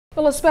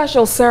Well, a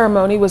special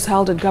ceremony was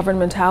held at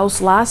Government House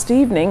last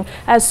evening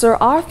as Sir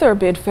Arthur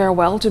bid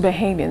farewell to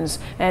Bahamians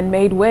and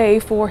made way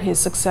for his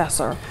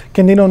successor.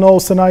 Candido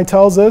Knowles tonight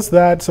tells us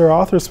that Sir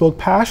Arthur spoke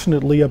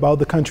passionately about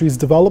the country's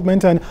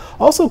development and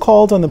also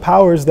called on the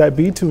powers that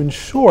be to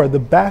ensure the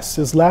best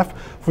is left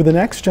for the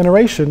next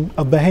generation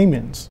of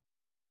Bahamians.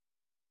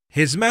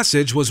 His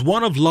message was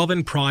one of love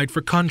and pride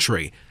for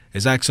country.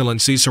 His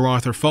Excellency Sir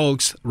Arthur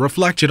Foulkes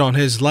reflected on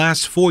his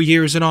last 4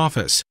 years in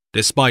office.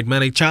 Despite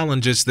many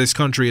challenges this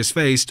country has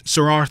faced,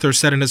 Sir Arthur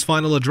said in his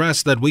final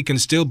address that we can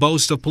still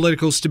boast of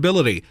political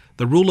stability,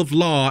 the rule of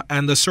law,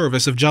 and the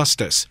service of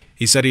justice.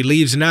 He said he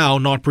leaves now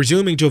not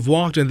presuming to have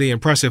walked in the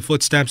impressive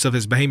footsteps of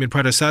his Bahamian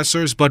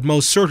predecessors, but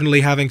most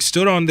certainly having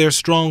stood on their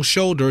strong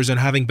shoulders and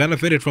having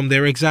benefited from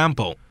their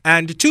example.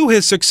 And to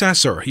his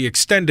successor, he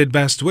extended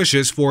best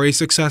wishes for a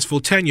successful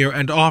tenure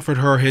and offered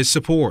her his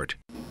support.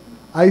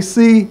 I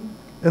see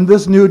in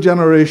this new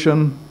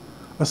generation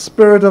a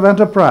spirit of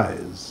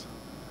enterprise,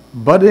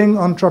 budding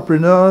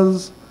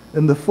entrepreneurs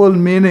in the full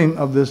meaning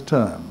of this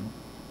term,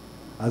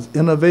 as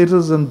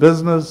innovators in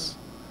business,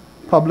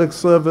 public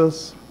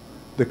service,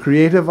 the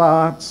creative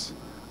arts,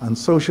 and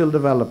social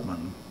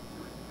development,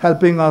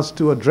 helping us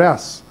to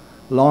address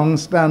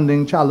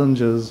long-standing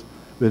challenges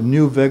with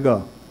new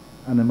vigor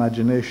and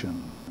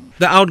imagination.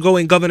 The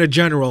outgoing Governor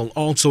General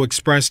also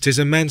expressed his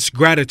immense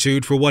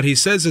gratitude for what he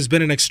says has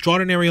been an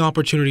extraordinary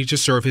opportunity to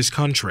serve his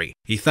country.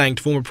 He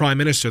thanked former Prime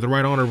Minister, the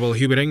Right Honourable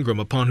Hubert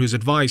Ingraham, upon whose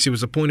advice he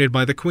was appointed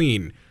by the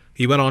Queen.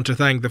 He went on to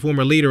thank the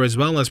former leader as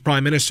well as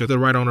Prime Minister, the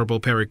Right Honourable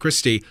Perry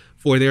Christie,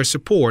 for their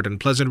support and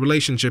pleasant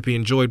relationship he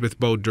enjoyed with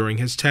both during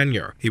his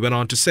tenure. He went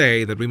on to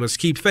say that we must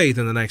keep faith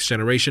in the next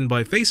generation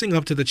by facing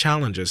up to the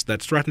challenges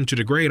that threaten to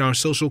degrade our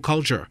social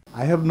culture.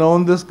 I have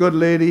known this good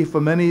lady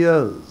for many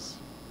years.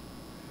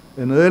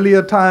 In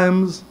earlier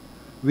times,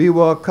 we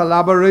were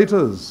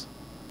collaborators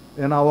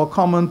in our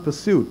common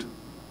pursuit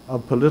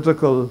of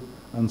political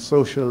and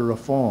social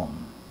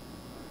reform,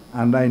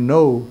 and I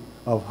know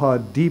of her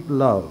deep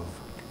love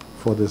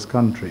for this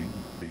country.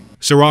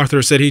 Sir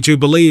Arthur said he too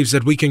believes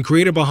that we can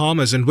create a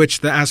Bahamas in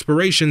which the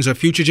aspirations of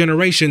future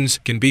generations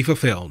can be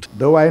fulfilled.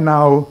 Though I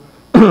now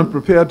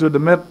prepare to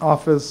demit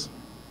office,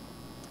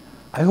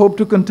 I hope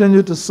to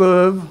continue to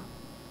serve,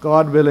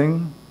 God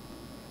willing,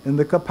 in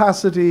the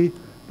capacity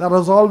that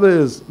has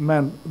always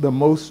meant the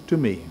most to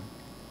me,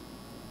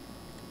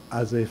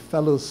 as a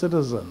fellow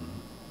citizen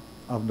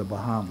of the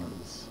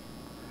Bahamas.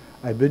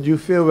 I bid you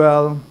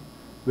farewell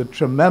with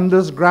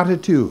tremendous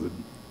gratitude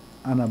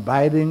and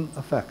abiding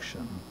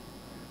affection.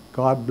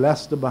 God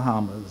bless the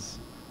Bahamas.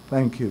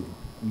 Thank you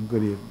and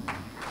good evening.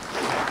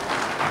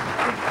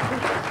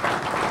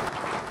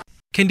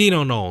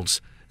 Candido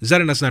Knowles,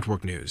 ZNS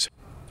Network News.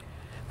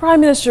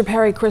 Prime Minister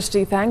Perry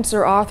Christie thanked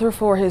Sir Arthur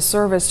for his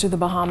service to the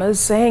Bahamas,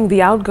 saying the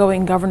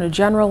outgoing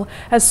Governor-General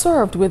has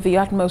served with the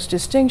utmost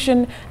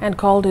distinction and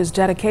called his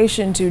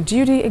dedication to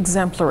duty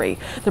exemplary.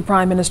 The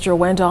Prime Minister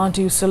went on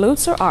to salute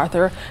Sir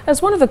Arthur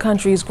as one of the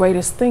country's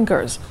greatest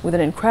thinkers, with an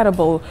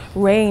incredible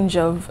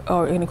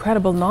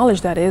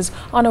knowledge, that is,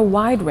 on a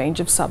wide range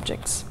of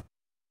subjects.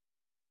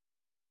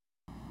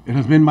 It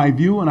has been my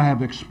view, and I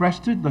have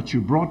expressed it, that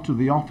you brought to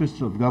the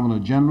office of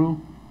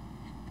Governor-General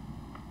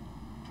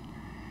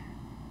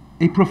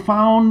a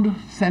profound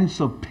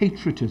sense of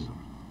patriotism,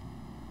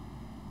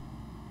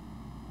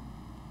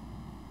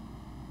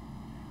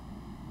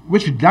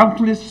 which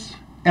doubtless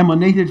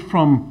emanated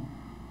from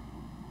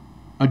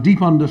a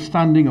deep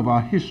understanding of our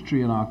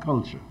history and our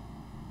culture.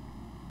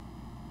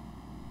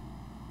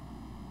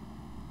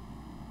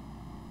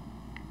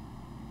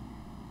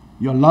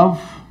 Your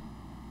love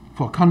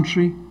for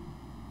country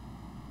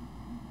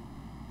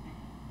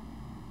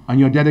and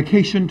your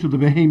dedication to the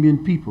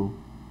Bahamian people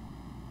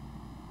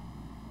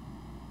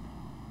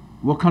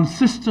were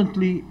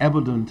consistently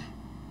evident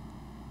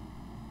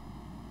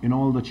in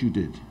all that you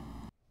did.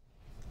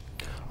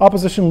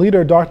 Opposition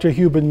leader Dr.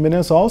 Hubert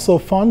Minnis also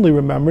fondly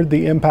remembered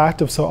the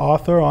impact of Sir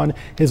Arthur on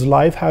his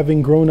life,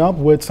 having grown up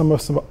with some of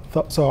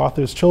Sir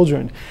Arthur's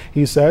children.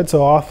 He said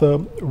Sir Arthur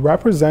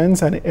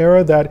represents an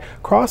era that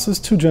crosses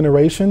 2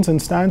 generations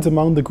and stands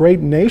among the great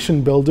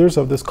nation builders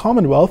of this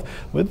Commonwealth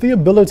with the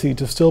ability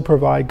to still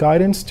provide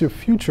guidance to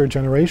future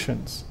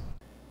generations.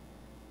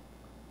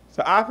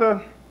 Sir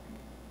Arthur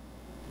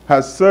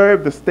has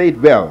served the state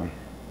well.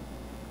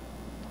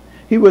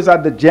 He was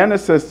at the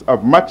genesis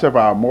of much of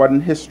our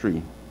modern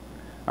history,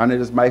 and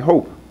it is my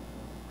hope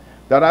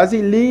that as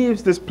he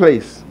leaves this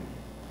place,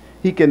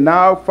 he can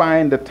now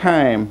find the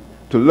time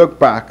to look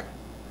back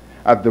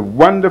at the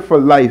wonderful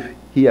life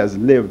he has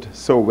lived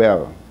so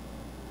well.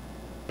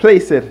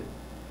 Place it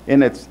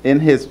in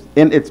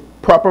its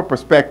proper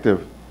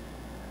perspective,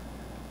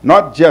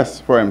 not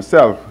just for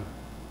himself,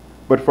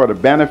 but for the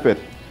benefit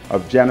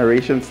of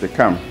generations to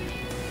come.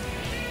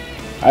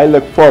 I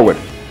look forward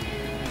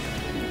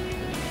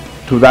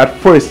to that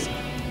first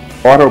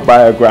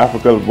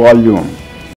autobiographical volume